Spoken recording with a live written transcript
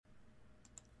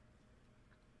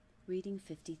Reading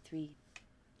 53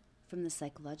 from the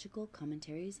Psychological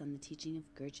Commentaries on the Teaching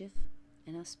of Gurdjieff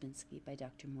and Ouspensky by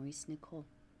Dr. Maurice Nicoll.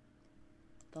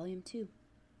 Volume 2.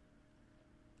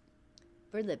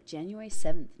 Birdlip, January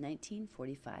 7th,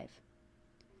 1945.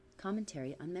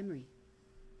 Commentary on Memory.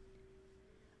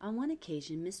 On one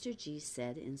occasion, Mr. G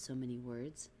said in so many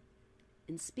words,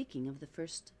 in speaking of the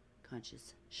first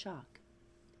conscious shock,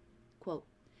 quote,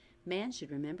 "Man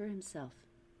should remember himself,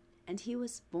 and he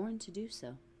was born to do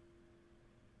so.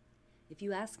 If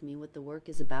you ask me what the work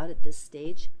is about at this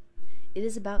stage, it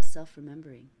is about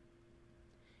self-remembering.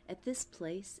 At this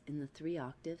place in the 3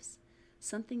 octaves,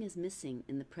 something is missing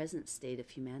in the present state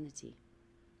of humanity.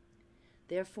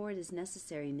 Therefore, it is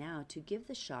necessary now to give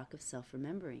the shock of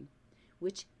self-remembering,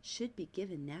 which should be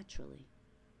given naturally.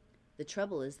 The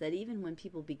trouble is that even when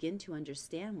people begin to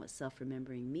understand what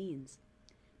self-remembering means,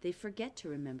 they forget to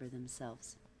remember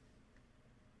themselves.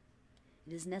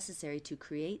 It is necessary to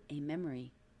create a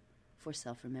memory for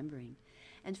self-remembering,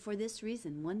 and for this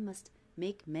reason one must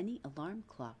make many alarm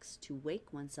clocks to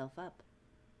wake oneself up.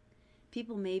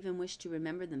 People may even wish to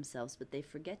remember themselves, but they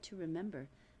forget to remember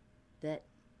that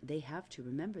they have to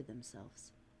remember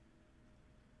themselves."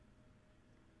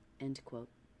 End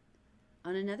quote.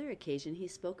 On another occasion, he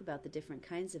spoke about the different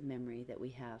kinds of memory that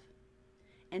we have,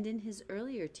 and in his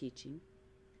earlier teaching,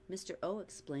 Mr. O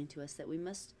explained to us that we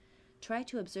must try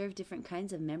to observe different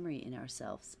kinds of memory in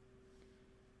ourselves.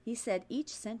 He said each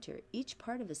center, each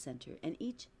part of a center, and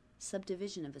each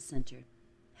subdivision of a center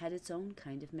had its own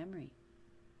kind of memory.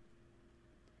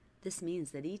 This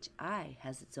means that each eye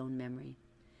has its own memory,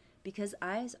 because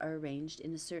eyes are arranged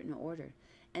in a certain order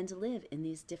and live in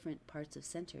these different parts of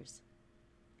centers.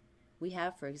 We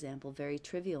have, for example, very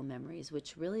trivial memories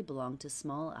which really belong to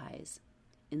small eyes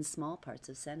in small parts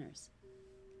of centers.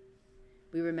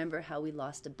 We remember how we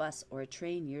lost a bus or a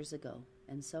train years ago,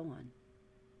 and so on.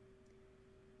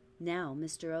 Now,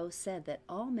 Mr. O said that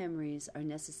all memories are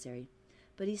necessary,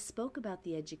 but he spoke about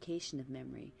the education of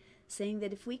memory, saying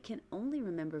that if we can only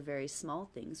remember very small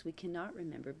things, we cannot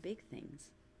remember big things,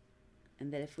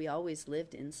 and that if we always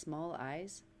lived in small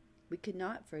eyes, we could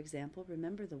not, for example,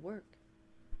 remember the work.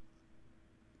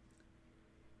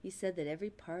 He said that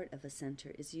every part of a center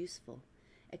is useful,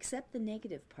 except the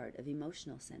negative part of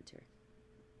emotional center.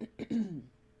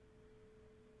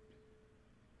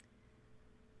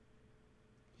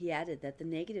 He added that the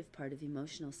negative part of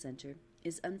emotional center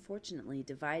is unfortunately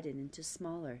divided into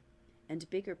smaller and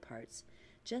bigger parts,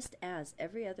 just as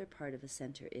every other part of a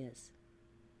center is.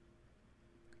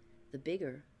 The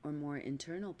bigger or more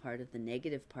internal part of the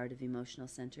negative part of emotional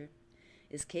center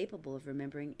is capable of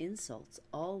remembering insults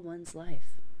all one's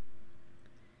life.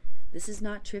 This is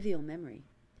not trivial memory.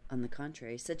 On the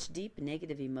contrary, such deep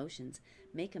negative emotions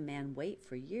make a man wait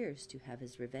for years to have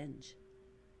his revenge.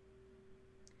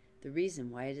 The reason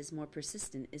why it is more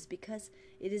persistent is because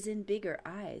it is in bigger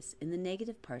eyes, in the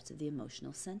negative parts of the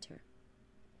emotional center.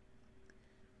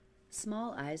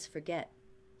 Small eyes forget.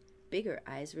 Bigger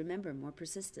eyes remember more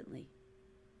persistently.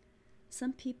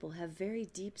 Some people have very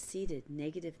deep-seated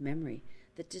negative memory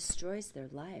that destroys their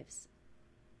lives.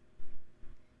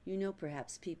 You know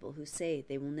perhaps people who say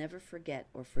they will never forget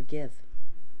or forgive.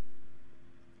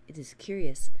 It is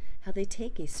curious how they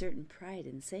take a certain pride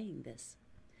in saying this,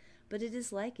 but it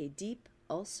is like a deep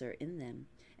ulcer in them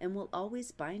and will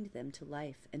always bind them to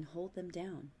life and hold them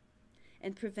down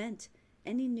and prevent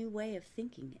any new way of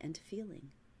thinking and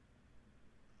feeling.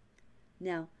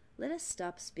 Now, let us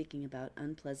stop speaking about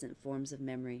unpleasant forms of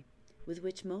memory with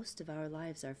which most of our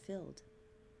lives are filled.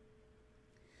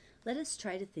 Let us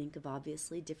try to think of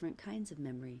obviously different kinds of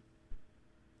memory.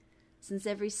 Since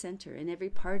every center and every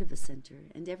part of a center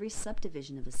and every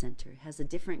subdivision of a center has a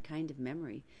different kind of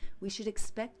memory, we should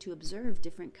expect to observe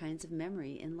different kinds of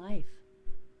memory in life.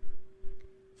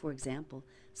 For example,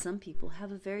 some people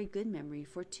have a very good memory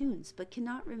for tunes but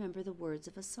cannot remember the words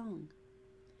of a song,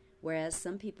 whereas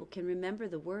some people can remember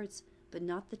the words but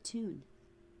not the tune.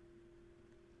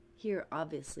 Here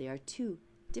obviously are 2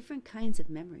 different kinds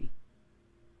of memory.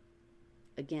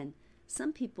 Again,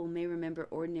 some people may remember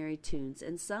ordinary tunes,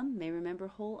 and some may remember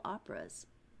whole operas.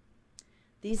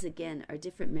 These again are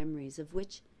different memories, of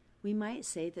which we might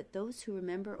say that those who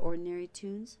remember ordinary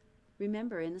tunes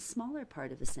remember in a smaller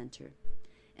part of a center,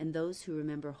 and those who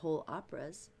remember whole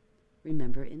operas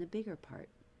remember in a bigger part.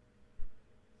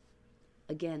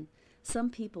 Again, some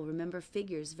people remember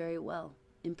figures very well,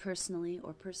 impersonally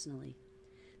or personally.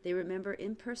 They remember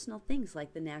impersonal things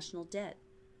like the national debt,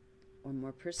 or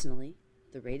more personally,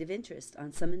 the rate of interest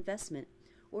on some investment,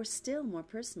 or still more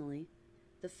personally,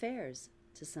 the fares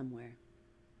to somewhere.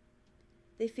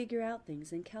 They figure out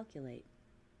things and calculate.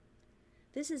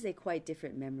 This is a quite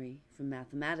different memory from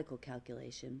mathematical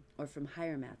calculation or from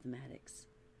higher mathematics.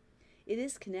 It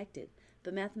is connected,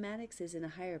 but mathematics is in a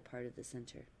higher part of the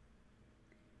center.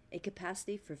 A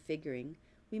capacity for figuring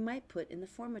we might put in the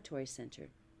formatory center,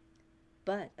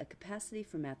 but a capacity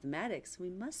for mathematics we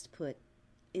must put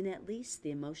in at least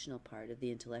the emotional part of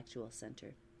the intellectual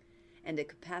center, and a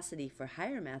capacity for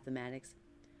higher mathematics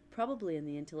probably in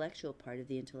the intellectual part of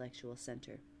the intellectual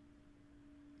center.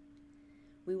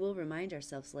 We will remind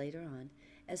ourselves later on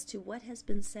as to what has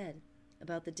been said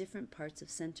about the different parts of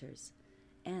centers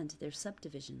and their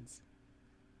subdivisions.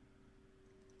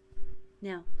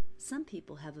 Now, some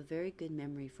people have a very good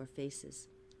memory for faces,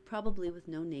 probably with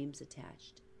no names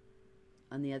attached.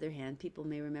 On the other hand, people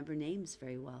may remember names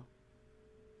very well.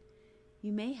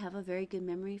 You may have a very good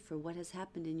memory for what has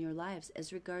happened in your lives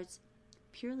as regards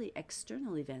purely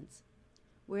external events,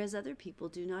 whereas other people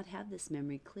do not have this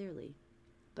memory clearly,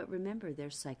 but remember their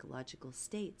psychological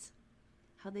states,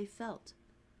 how they felt,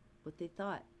 what they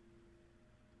thought.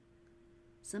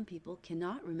 Some people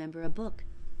cannot remember a book,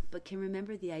 but can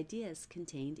remember the ideas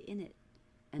contained in it,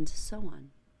 and so on.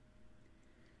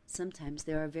 Sometimes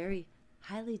there are very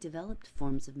highly developed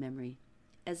forms of memory,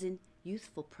 as in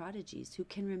youthful prodigies who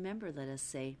can remember, let us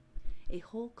say, a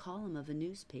whole column of a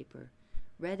newspaper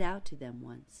read out to them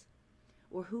once,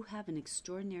 or who have an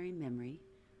extraordinary memory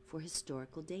for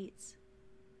historical dates.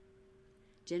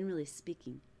 Generally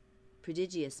speaking,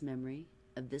 prodigious memory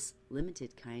of this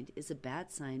limited kind is a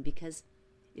bad sign because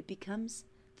it becomes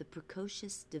the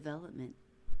precocious development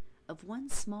of one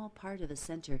small part of a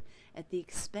center at the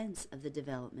expense of the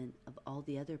development of all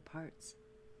the other parts.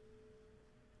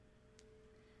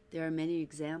 There are many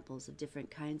examples of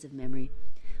different kinds of memory,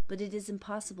 but it is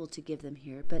impossible to give them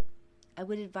here, but I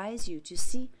would advise you to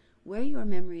see where your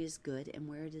memory is good and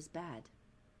where it is bad.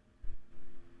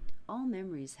 All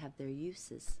memories have their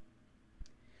uses.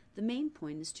 The main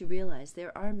point is to realize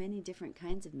there are many different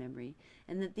kinds of memory,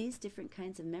 and that these different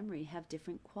kinds of memory have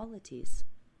different qualities.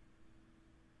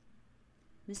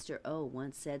 Mr. O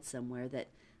once said somewhere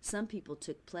that some people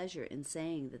took pleasure in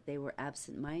saying that they were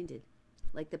absent-minded,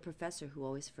 like the professor who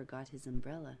always forgot his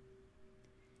umbrella.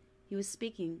 He was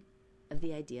speaking of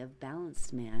the idea of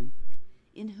balanced man,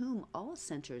 in whom all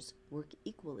centers work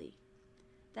equally.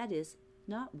 That is,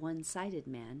 not one-sided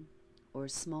man or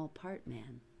small part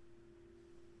man.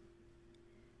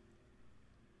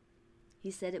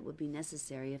 He said it would be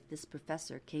necessary if this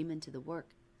professor came into the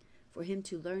work for him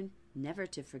to learn never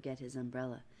to forget his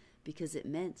umbrella, because it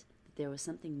meant that there was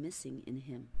something missing in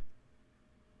him.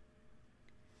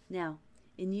 Now,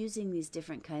 in using these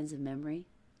different kinds of memory,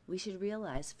 we should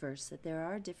realize first that there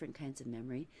are different kinds of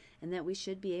memory and that we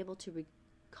should be able to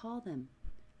recall them,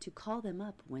 to call them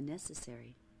up when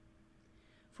necessary.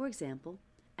 For example,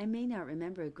 I may not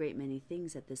remember a great many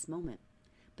things at this moment,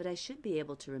 but I should be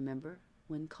able to remember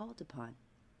when called upon.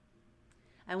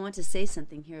 I want to say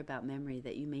something here about memory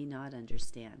that you may not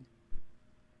understand.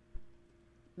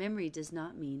 Memory does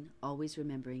not mean always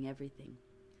remembering everything,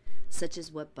 such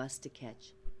as what bus to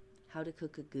catch, how to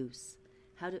cook a goose,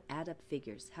 how to add up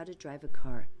figures, how to drive a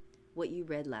car, what you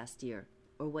read last year,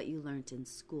 or what you learnt in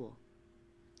school.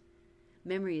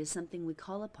 Memory is something we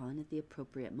call upon at the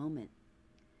appropriate moment.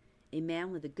 A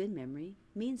man with a good memory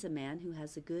means a man who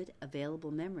has a good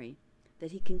available memory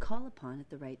that he can call upon at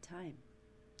the right time.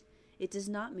 It does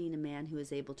not mean a man who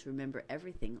is able to remember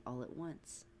everything all at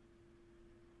once.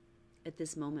 At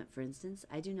this moment, for instance,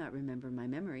 I do not remember my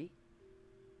memory.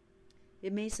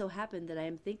 It may so happen that I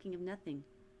am thinking of nothing,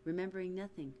 remembering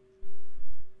nothing.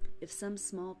 If some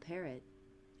small parrot,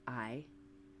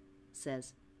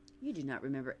 says, "You do not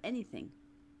remember anything,"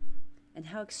 and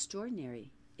how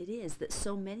extraordinary it is that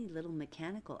so many little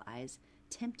mechanical eyes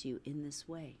tempt you in this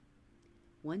way.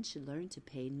 One should learn to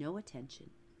pay no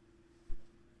attention.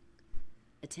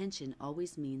 Attention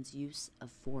always means use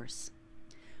of force.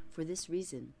 For this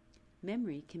reason,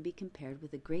 memory can be compared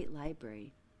with a great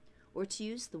library, or to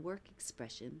use the work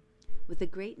expression, with a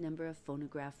great number of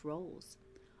phonograph rolls,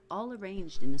 all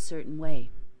arranged in a certain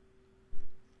way.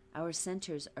 Our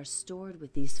centers are stored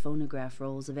with these phonograph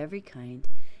rolls of every kind,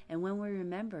 and when we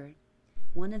remember,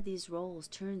 one of these rolls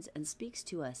turns and speaks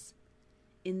to us.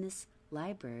 In this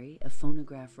library of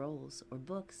phonograph rolls or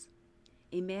books,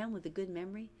 a man with a good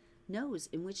memory knows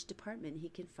in which department he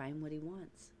can find what he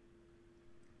wants.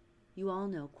 You all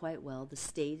know quite well the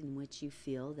state in which you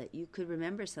feel that you could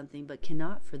remember something but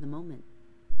cannot for the moment.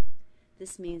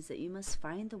 This means that you must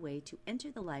find the way to enter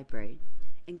the library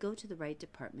and go to the right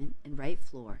department and right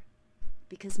floor,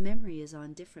 because memory is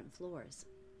on different floors.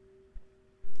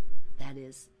 That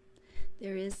is,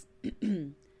 there is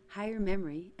higher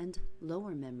memory and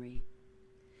lower memory.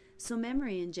 So So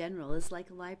memory in general is like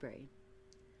a library.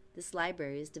 This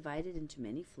library is divided into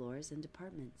many floors and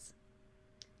departments.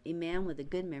 A man with a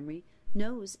good memory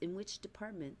knows in which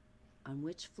department, on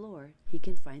which floor, he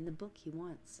can find the book he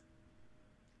wants.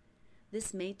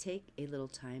 This may take a little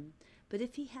time, but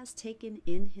if he has taken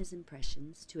in his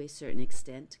impressions to a certain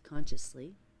extent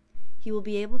consciously, he will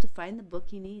be able to find the book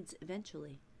he needs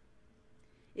eventually.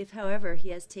 If, however,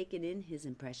 he has taken in his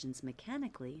impressions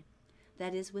mechanically,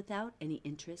 that is, without any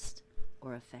interest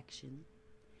or affection,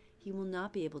 he will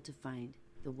not be able to find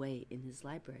the way in his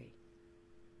library.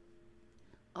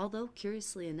 Although,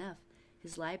 curiously enough,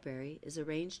 his library is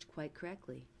arranged quite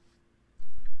correctly.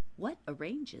 What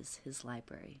arranges his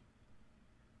library?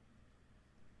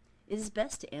 It is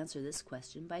best to answer this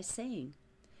question by saying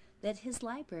that his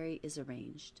library is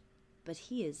arranged, but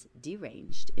he is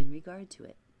deranged in regard to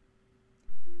it.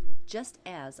 Just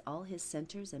as all his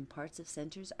centers and parts of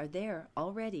centers are there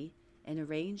already and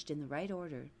arranged in the right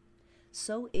order,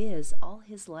 so is all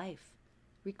his life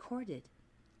recorded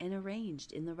and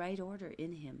arranged in the right order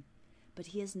in him, but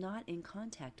he is not in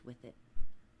contact with it.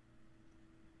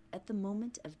 At the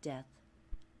moment of death,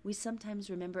 we sometimes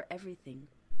remember everything,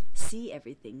 see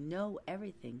everything, know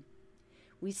everything.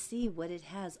 We see what it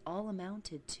has all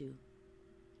amounted to.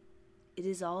 It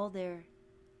is all there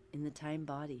in the time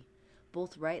body,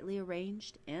 both rightly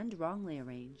arranged and wrongly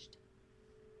arranged.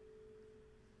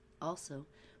 Also,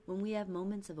 when we have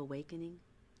moments of awakening,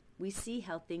 we see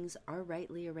how things are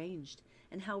rightly arranged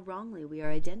and how wrongly we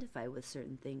are identified with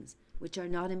certain things which are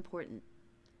not important.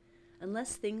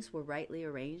 Unless things were rightly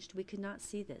arranged, we could not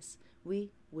see this.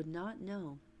 We would not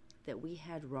know that we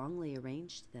had wrongly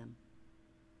arranged them.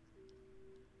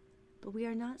 But we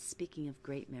are not speaking of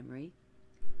great memory,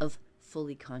 of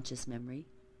fully conscious memory,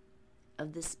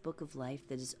 of this book of life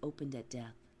that is opened at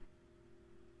death.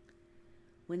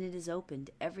 When it is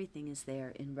opened, everything is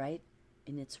there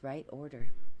in its right order,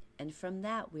 and from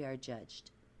that we are judged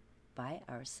by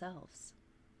ourselves.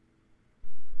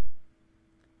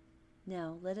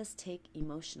 Now let us take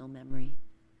emotional memory.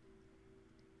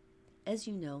 As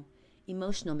you know,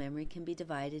 emotional memory can be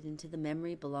divided into the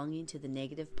memory belonging to the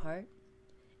negative part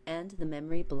and the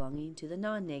memory belonging to the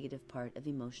non-negative part of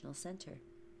emotional center.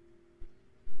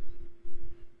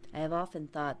 I have often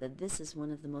thought that this is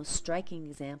one of the most striking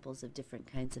examples of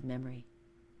different kinds of memory.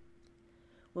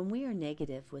 When we are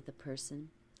negative with a person,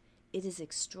 it is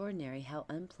extraordinary how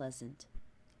unpleasant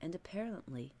and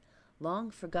apparently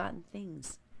long forgotten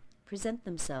things present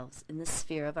themselves in the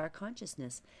sphere of our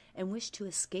consciousness and wish to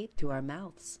escape through our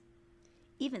mouths,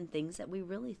 even things that we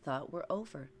really thought were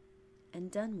over and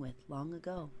done with long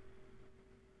ago.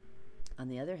 On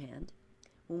the other hand,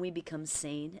 when we become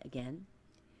sane again,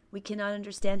 we cannot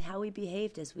understand how we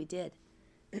behaved as we did.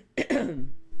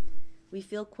 We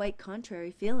feel quite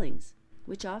contrary feelings,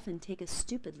 which often take a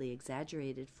stupidly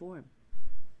exaggerated form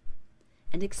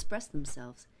and express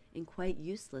themselves in quite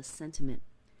useless sentiment,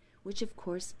 which of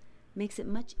course makes it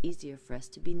much easier for us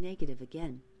to be negative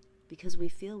again, because we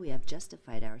feel we have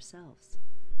justified ourselves.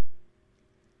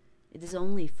 It is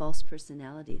only false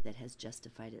personality that has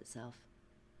justified itself.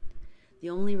 The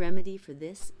only remedy for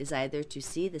this is either to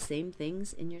see the same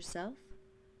things in yourself,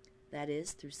 that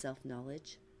is, through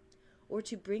self-knowledge, or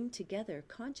to bring together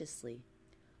consciously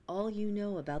all you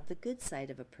know about the good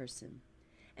side of a person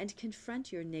and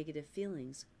confront your negative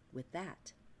feelings with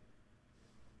that.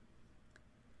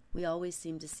 We always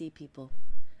seem to see people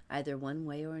either one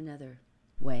way or another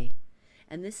way,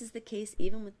 and this is the case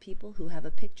even with people who have a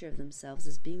picture of themselves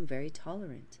as being very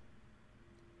tolerant.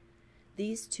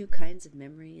 These two kinds of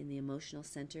memory in the emotional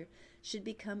center should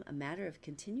become a matter of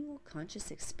continual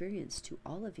conscious experience to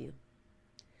all of you.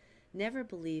 Never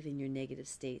believe in your negative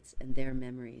states and their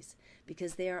memories,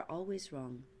 because they are always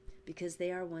wrong, because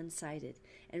they are one-sided.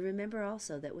 And remember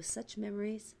also that with such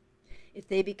memories, if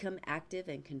they become active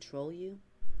and control you,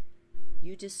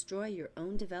 you destroy your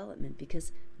own development,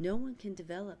 because no one can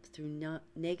develop through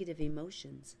negative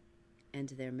emotions and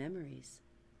their memories.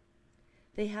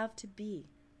 They have to be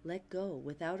let go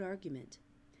without argument,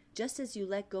 just as you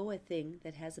let go a thing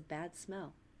that has a bad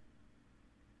smell.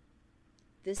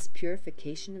 This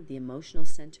purification of the emotional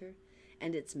center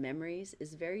and its memories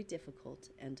is very difficult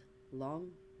and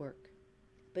long work.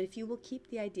 But if you will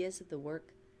keep the ideas of the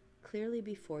work clearly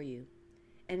before you,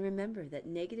 and remember that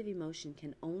negative emotion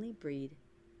can only breed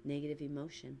negative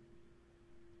emotion.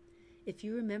 If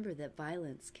you remember that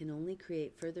violence can only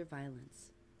create further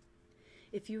violence.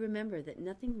 If you remember that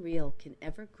nothing real can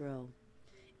ever grow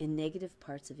in negative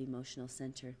parts of emotional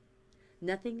center,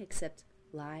 nothing except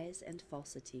lies and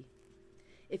falsity.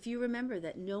 If you remember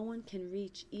that no one can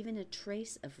reach even a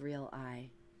trace of real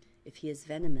I, if he is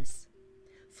venomous,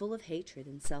 full of hatred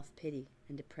and self-pity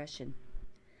and depression.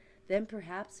 Then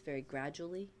perhaps very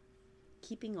gradually,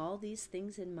 keeping all these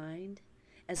things in mind,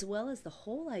 as well as the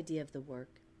whole idea of the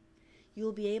work, you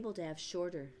will be able to have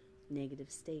shorter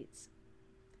negative states.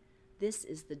 This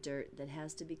is the dirt that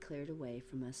has to be cleared away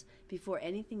from us before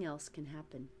anything else can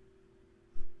happen.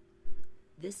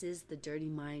 This is the dirty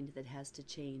mind that has to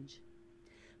change.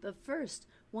 But first,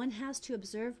 one has to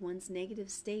observe one's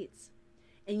negative states,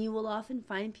 and you will often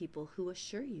find people who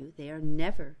assure you they are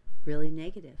never really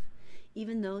negative,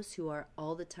 even those who are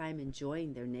all the time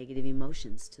enjoying their negative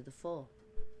emotions to the full.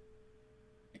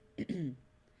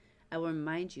 I will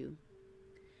remind you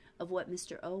of what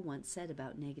Mr. O once said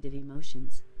about negative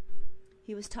emotions.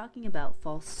 He was talking about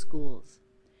false schools,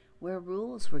 where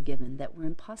rules were given that were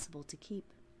impossible to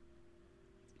keep.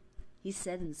 He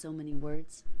said in so many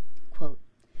words, quote,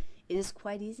 "It is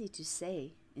quite easy to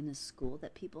say in a school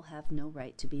that people have no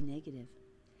right to be negative,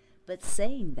 but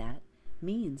saying that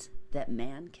means that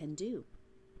man can do.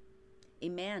 A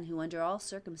man who under all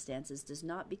circumstances does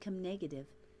not become negative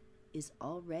is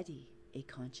already a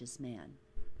conscious man.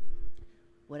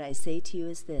 What I say to you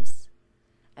is this.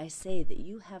 I say that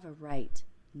you have a right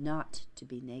not to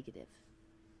be negative."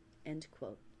 End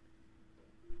quote.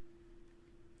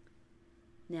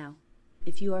 Now,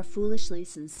 if you are foolishly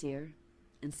sincere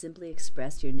and simply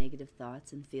express your negative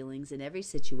thoughts and feelings in every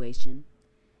situation,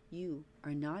 you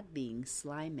are not being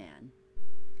sly man.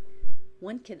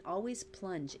 One can always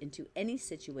plunge into any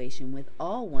situation with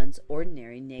all one's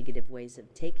ordinary negative ways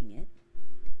of taking it.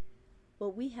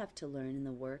 What we have to learn in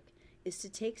the work is to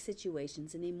take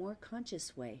situations in a more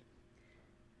conscious way,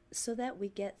 so that we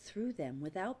get through them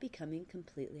without becoming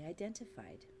completely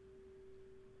identified.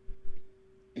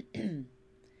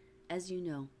 As you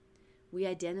know, we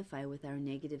identify with our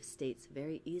negative states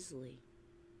very easily.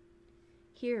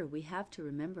 Here we have to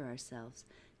remember ourselves,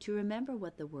 to remember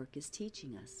what the work is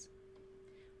teaching us.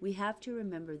 We have to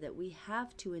remember that we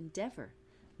have to endeavor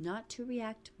not to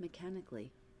react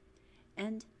mechanically,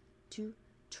 and to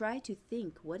try to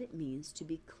think what it means to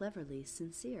be cleverly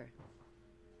sincere.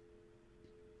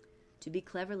 To be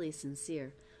cleverly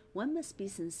sincere, one must be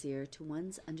sincere to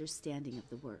one's understanding of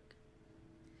the work.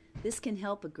 This can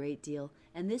help a great deal,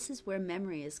 and this is where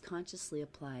memory is consciously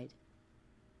applied.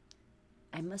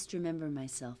 I must remember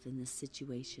myself in this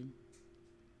situation.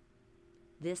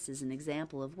 This is an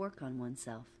example of work on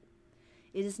oneself.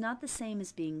 It is not the same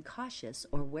as being cautious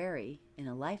or wary in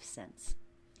a life sense.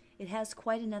 It has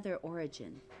quite another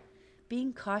origin.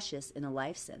 Being cautious in a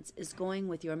life sense is going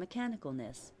with your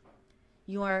mechanicalness.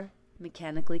 You are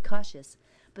mechanically cautious,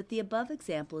 but the above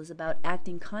example is about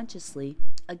acting consciously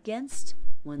against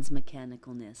one's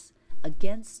mechanicalness,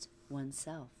 against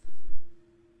oneself.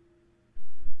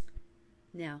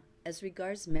 Now, as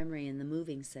regards memory in the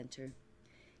moving center,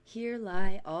 here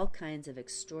lie all kinds of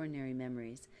extraordinary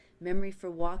memories. Memory for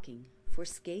walking, for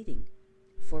skating,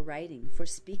 for writing, for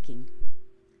speaking,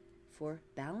 for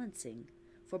balancing,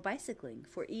 for bicycling,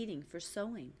 for eating, for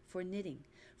sewing, for knitting,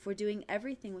 for doing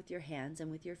everything with your hands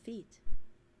and with your feet.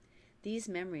 These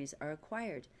memories are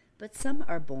acquired, but some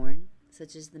are born,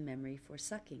 such as the memory for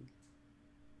sucking.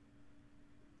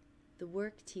 The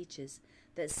work teaches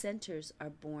that centers are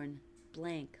born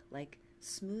blank like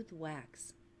smooth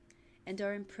wax and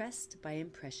are impressed by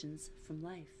impressions from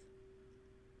life.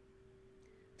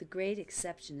 The great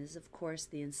exception is, of course,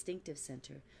 the instinctive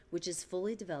center, which is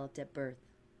fully developed at birth.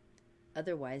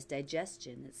 Otherwise,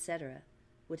 digestion, etc.,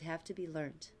 would have to be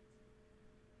learnt.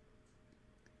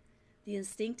 The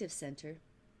instinctive center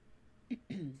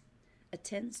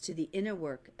attends to the inner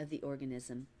work of the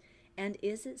organism and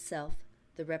is itself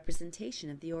the representation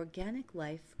of the organic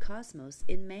life cosmos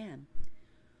in man,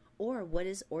 or what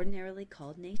is ordinarily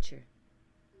called nature.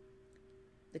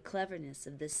 The cleverness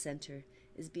of this center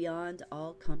is beyond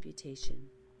all computation.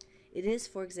 It is,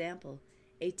 for example,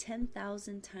 a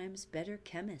 10,000 times better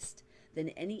chemist than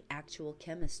any actual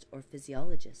chemist or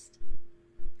physiologist.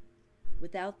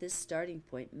 Without this starting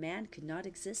point, man could not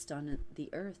exist on the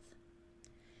earth.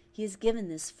 He is given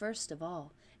this first of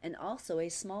all, and also a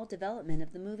small development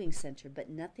of the moving center, but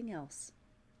nothing else.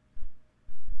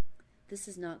 This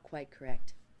is not quite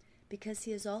correct, because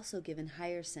he is also given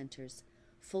higher centers,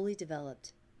 fully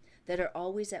developed, that are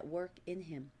always at work in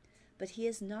him, but he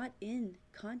is not in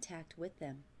contact with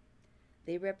them.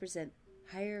 They represent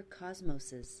higher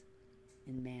cosmoses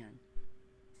in man.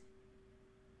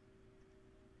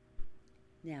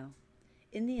 Now,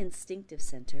 in the instinctive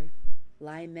center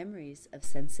lie memories of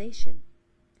sensation.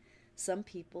 Some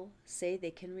people say they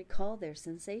can recall their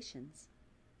sensations.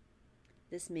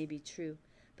 This may be true,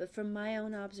 but from my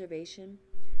own observation,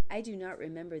 I do not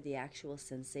remember the actual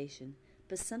sensation,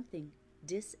 but something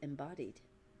disembodied.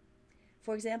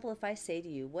 For example, if I say to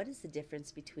you, what is the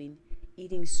difference between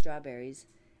eating strawberries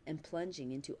and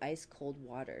plunging into ice-cold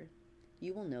water?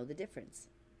 You will know the difference.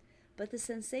 But the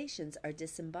sensations are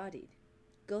disembodied,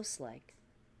 ghost-like.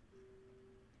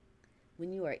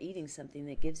 When you are eating something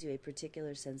that gives you a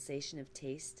particular sensation of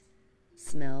taste,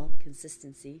 smell,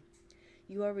 consistency,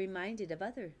 you are reminded of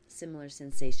other similar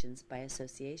sensations by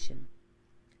association.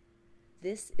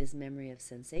 This is memory of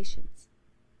sensations.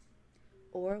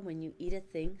 Or when you eat a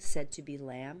thing said to be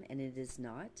lamb and it is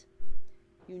not,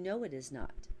 you know it is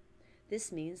not.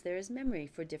 This means there is memory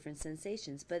for different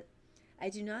sensations, but I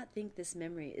do not think this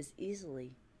memory is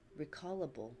easily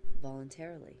recallable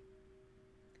voluntarily.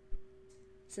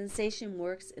 Sensation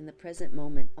works in the present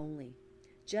moment only,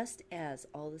 just as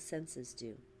all the senses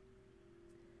do.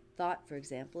 Thought, for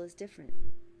example, is different.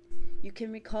 You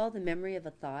can recall the memory of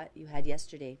a thought you had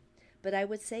yesterday, but I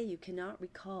would say you cannot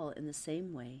recall in the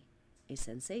same way a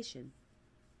sensation.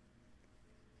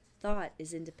 Thought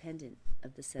is independent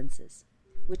of the senses,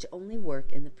 which only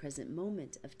work in the present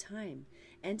moment of time,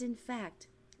 and in fact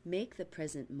make the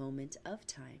present moment of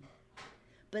time.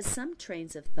 But some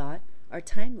trains of thought are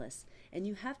timeless, and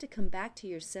you have to come back to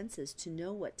your senses to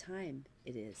know what time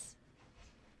it is.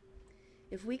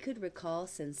 If we could recall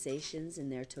sensations in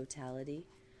their totality,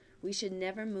 we should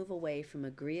never move away from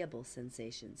agreeable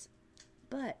sensations.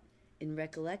 But in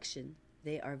recollection,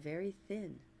 they are very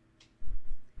thin.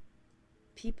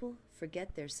 People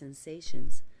forget their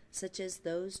sensations, such as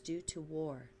those due to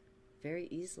war, very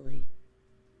easily.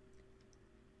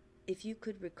 If you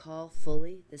could recall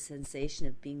fully the sensation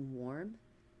of being warm,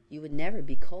 you would never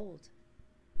be cold.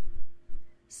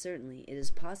 Certainly, it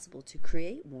is possible to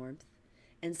create warmth,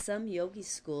 and some yogi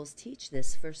schools teach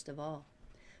this first of all,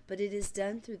 but it is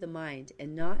done through the mind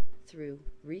and not through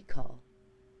recall.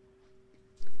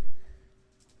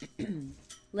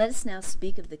 Let us now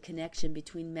speak of the connection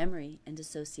between memory and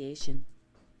association.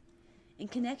 In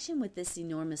connection with this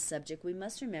enormous subject, we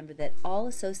must remember that all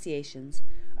associations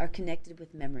are connected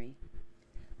with memory.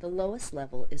 The lowest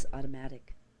level is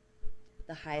automatic.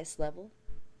 The highest level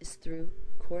is through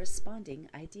corresponding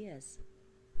ideas.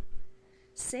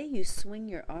 Say you swing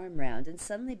your arm round and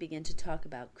suddenly begin to talk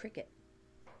about cricket,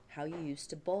 how you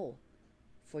used to bowl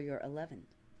for your 11.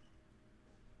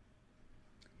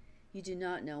 You do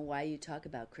not know why you talk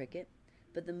about cricket,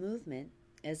 but the movement,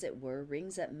 as it were,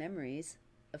 rings up memories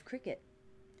of cricket.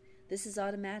 This is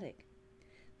automatic.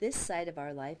 This side of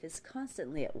our life is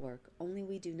constantly at work, only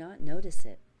we do not notice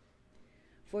it.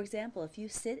 For example, if you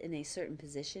sit in a certain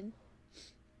position,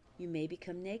 you may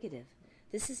become negative.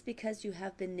 This is because you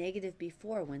have been negative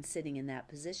before when sitting in that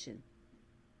position.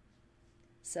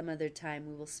 Some other time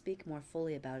we will speak more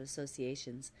fully about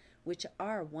associations, which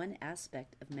are one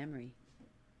aspect of memory.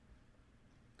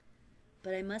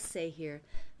 But I must say here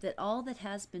that all that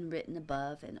has been written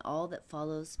above and all that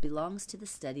follows belongs to the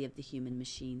study of the human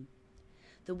machine.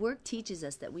 The work teaches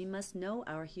us that we must know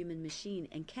our human machine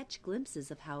and catch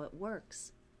glimpses of how it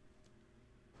works.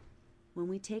 When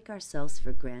we take ourselves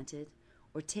for granted,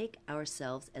 or take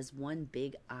ourselves as one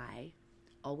big I,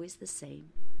 always the same,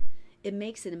 it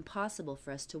makes it impossible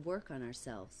for us to work on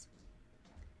ourselves.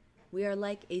 We are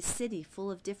like a city full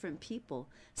of different people,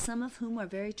 some of whom are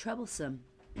very troublesome,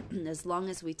 as long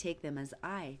as we take them as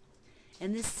I.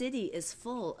 And this city is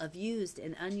full of used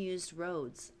and unused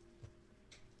roads.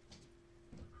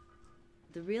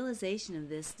 The realization of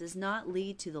this does not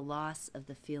lead to the loss of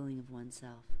the feeling of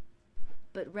oneself,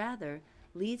 but rather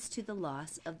leads to the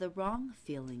loss of the wrong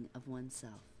feeling of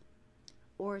oneself.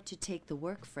 Or, to take the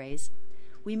work phrase,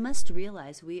 we must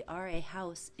realize we are a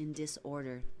house in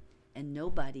disorder, and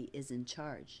nobody is in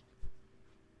charge.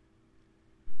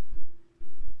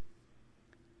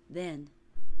 Then,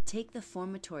 take the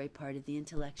formatory part of the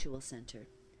intellectual center,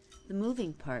 the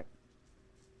moving part.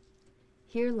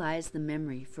 Here lies the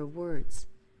memory for words,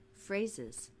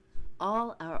 phrases,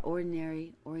 all our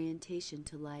ordinary orientation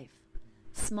to life,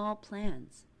 small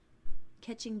plans,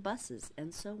 catching buses,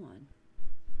 and so on.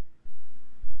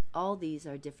 All these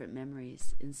are different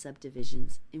memories in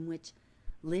subdivisions in which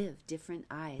live different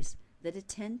eyes that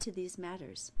attend to these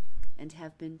matters and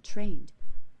have been trained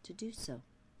to do so.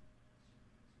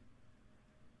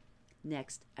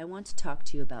 Next, I want to talk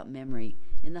to you about memory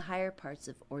in the higher parts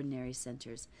of ordinary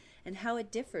centers and how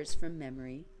it differs from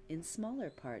memory in smaller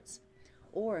parts,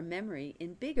 or memory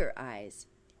in bigger eyes,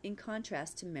 in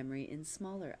contrast to memory in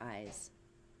smaller eyes.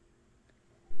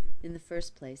 In the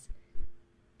first place,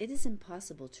 it is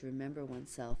impossible to remember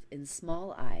oneself in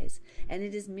small eyes, and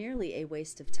it is merely a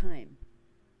waste of time.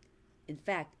 In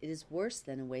fact, it is worse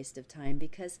than a waste of time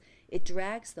because it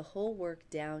drags the whole work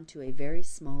down to a very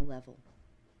small level.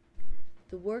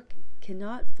 The work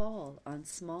cannot fall on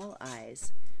small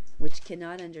eyes, which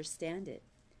cannot understand it,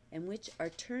 and which are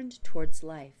turned towards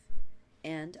life,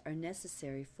 and are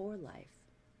necessary for life.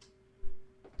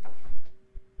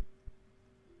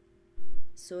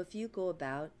 So if you go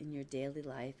about in your daily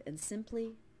life and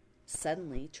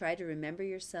suddenly try to remember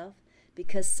yourself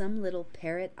because some little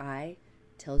parrot eye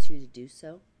tells you to do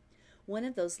so, one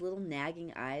of those little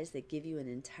nagging eyes that give you an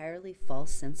entirely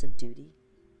false sense of duty,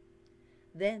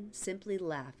 then simply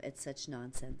laugh at such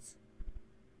nonsense.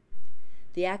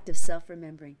 The act of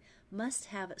self-remembering must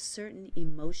have a certain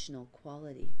emotional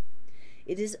quality.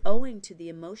 It is owing to the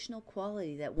emotional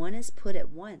quality that one is put at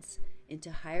once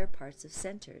into higher parts of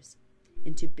centers,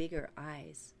 into bigger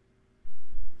eyes.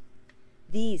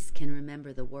 These can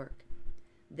remember the work.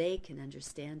 They can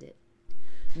understand it.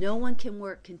 No one can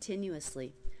work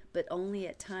continuously, but only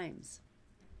at times.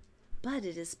 But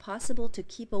it is possible to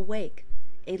keep awake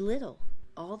a little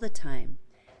all the time,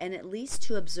 and at least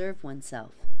to observe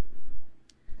oneself.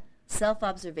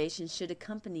 Self-observation should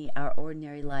accompany our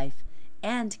ordinary life,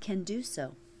 and can do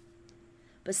so.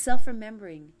 But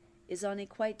self-remembering is on a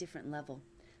quite different level.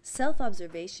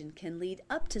 Self-observation can lead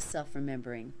up to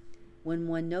self-remembering when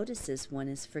one notices one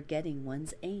is forgetting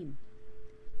one's aim.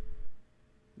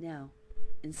 Now,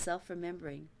 in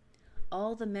self-remembering,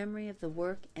 all the memory of the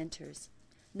work enters,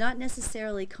 not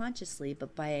necessarily consciously,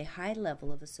 but by a high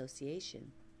level of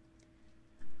association.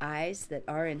 Eyes that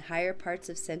are in higher parts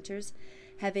of centers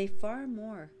have a far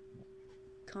more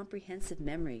comprehensive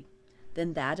memory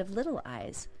than that of little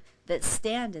eyes that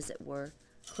stand, as it were,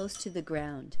 close to the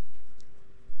ground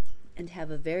and have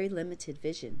a very limited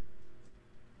vision.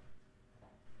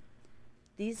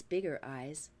 These bigger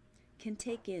eyes can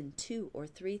take in 2 or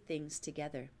 3 things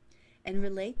together and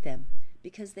relate them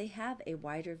because they have a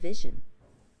wider vision.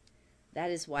 That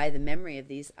is why the memory of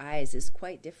these eyes is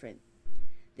quite different.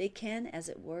 They can, as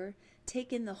it were,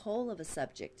 take in the whole of a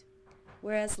subject,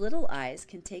 whereas little eyes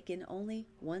can take in only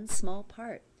one small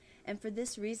part, and for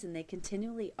this reason they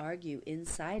continually argue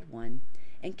inside one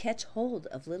and catch hold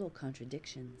of little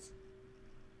contradictions.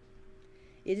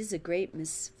 It is a great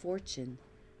misfortune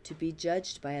to be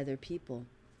judged by other people,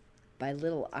 by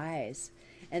little eyes,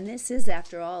 and this is,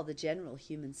 after all, the general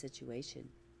human situation.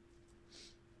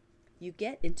 You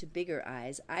get into bigger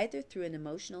eyes either through an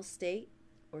emotional state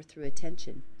or through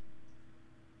attention.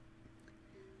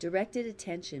 Directed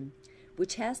attention,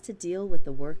 which has to deal with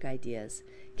the work ideas,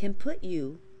 can put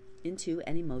you into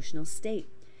an emotional state,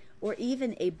 or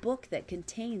even a book that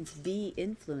contains B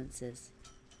influences.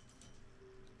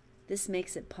 This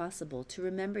makes it possible to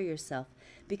remember yourself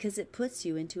because it puts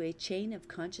you into a chain of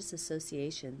conscious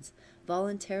associations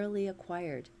voluntarily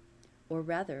acquired, or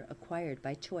rather acquired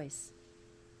by choice.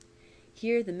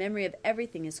 Here the memory of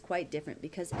everything is quite different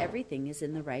because everything is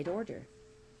in the right order.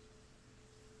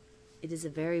 It is a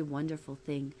very wonderful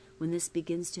thing when this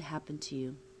begins to happen to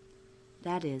you.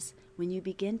 That is, when you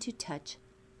begin to touch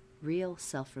real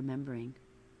self-remembering.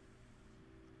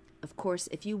 Of course,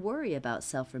 if you worry about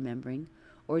self-remembering,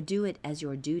 or do it as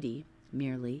your duty,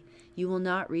 merely, you will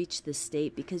not reach this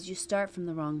state because you start from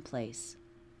the wrong place.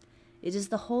 It is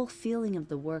the whole feeling of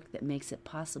the work that makes it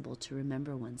possible to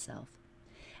remember oneself.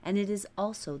 And it is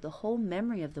also the whole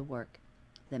memory of the work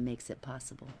that makes it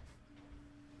possible.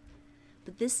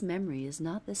 But this memory is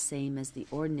not the same as the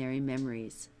ordinary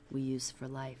memories we use for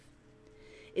life.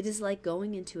 It is like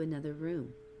going into another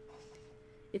room.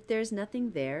 If there is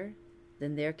nothing there,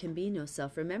 then there can be no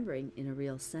self-remembering in a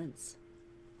real sense.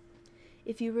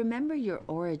 If you remember your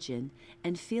origin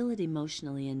and feel it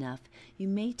emotionally enough, you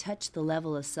may touch the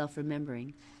level of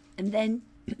self-remembering, and then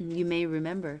you may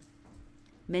remember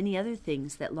many other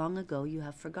things that long ago you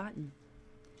have forgotten.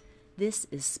 This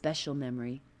is special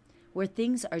memory, where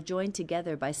things are joined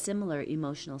together by similar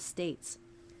emotional states,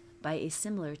 by a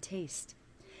similar taste.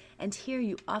 And here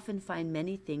you often find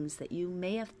many things that you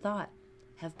may have thought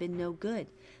have been no good,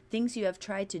 things you have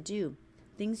tried to do,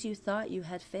 things you thought you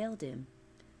had failed in.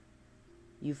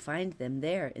 You find them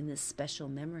there in this special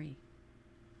memory.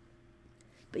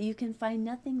 But you can find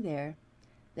nothing there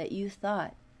that you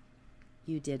thought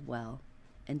you did well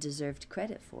and deserved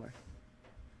credit for.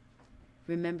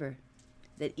 Remember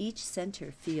that each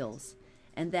center feels,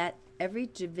 and that every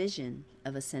division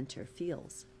of a center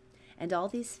feels, and all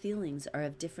these feelings are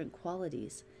of different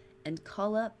qualities and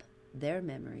call up their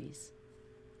memories.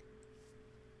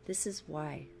 This is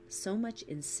why so much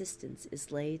insistence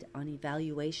is laid on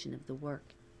evaluation of the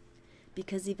work,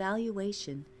 because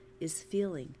evaluation is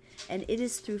feeling, and it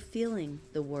is through feeling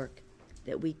the work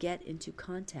that we get into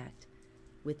contact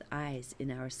with eyes in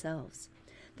ourselves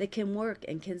that can work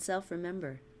and can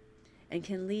self-remember and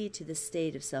can lead to the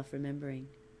state of self-remembering.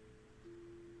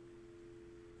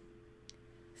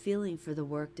 Feeling for the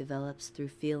work develops through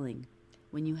feeling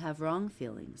when you have wrong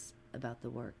feelings about the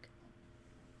work.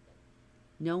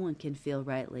 No one can feel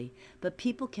rightly, but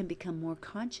people can become more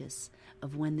conscious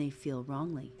of when they feel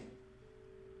wrongly.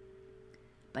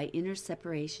 By inner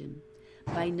separation,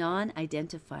 by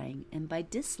non-identifying, and by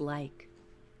dislike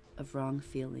of wrong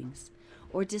feelings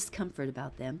or discomfort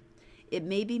about them, it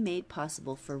may be made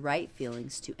possible for right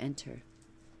feelings to enter.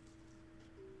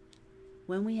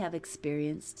 When we have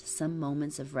experienced some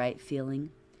moments of right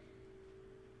feeling,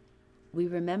 we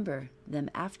remember them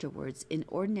afterwards in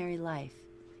ordinary life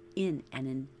in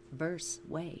an inverse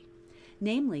way,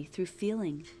 namely through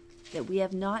feeling that we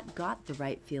have not got the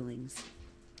right feelings.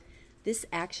 This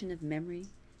action of memory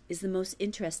is the most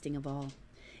interesting of all.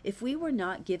 If we were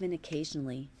not given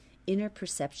occasionally inner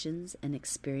perceptions and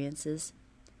experiences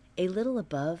a little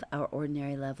above our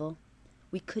ordinary level,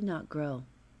 we could not grow.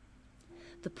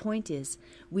 The point is,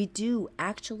 we do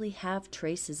actually have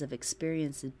traces of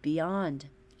experiences beyond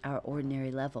our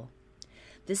ordinary level.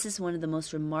 This is one of the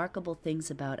most remarkable things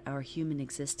about our human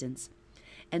existence,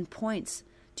 and points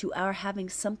to our having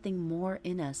something more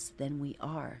in us than we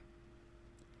are.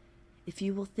 If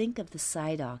you will think of the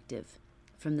side octave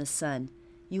from the sun,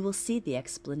 you will see the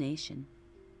explanation.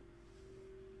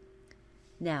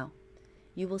 Now,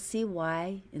 you will see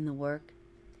why, in the work,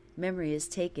 memory is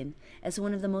taken as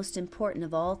one of the most important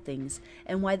of all things,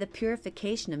 and why the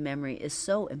purification of memory is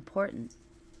so important.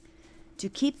 To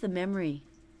keep the memory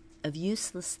of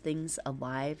useless things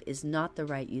alive is not the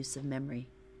right use of memory.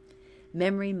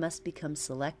 Memory must become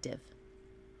selective.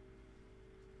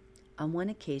 On one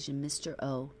occasion, Mr.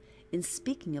 O, in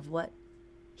speaking of what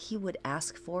he would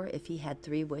ask for if he had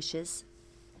 3 wishes,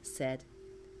 said,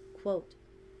 quote,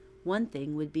 "One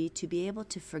thing would be to be able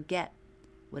to forget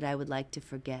what I would like to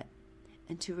forget,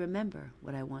 and to remember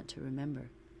what I want to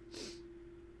remember."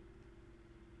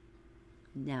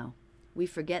 Now, we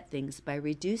forget things by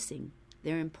reducing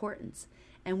their importance,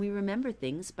 and we remember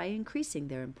things by increasing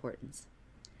their importance.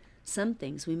 Some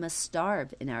things we must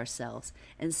starve in ourselves,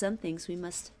 and some things we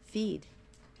must feed.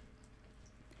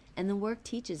 And the work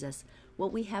teaches us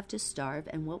what we have to starve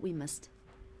and what we must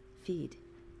feed.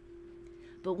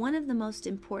 But one of the most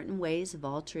important ways of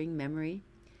altering memory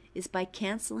is by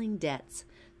canceling debts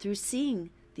through seeing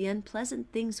the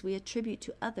unpleasant things we attribute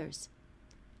to others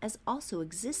as also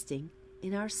existing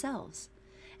in ourselves.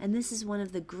 And this is one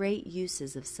of the great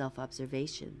uses of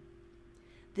self-observation.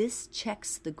 This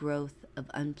checks the growth of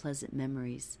unpleasant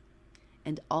memories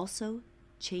and also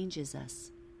changes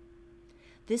us.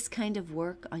 This kind of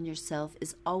work on yourself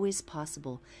is always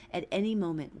possible at any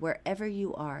moment wherever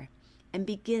you are, and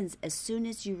begins as soon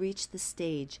as you reach the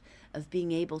stage of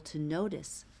being able to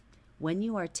notice when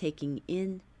you are taking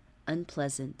in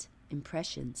unpleasant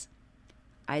impressions,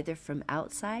 either from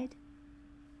outside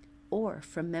or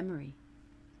from memory.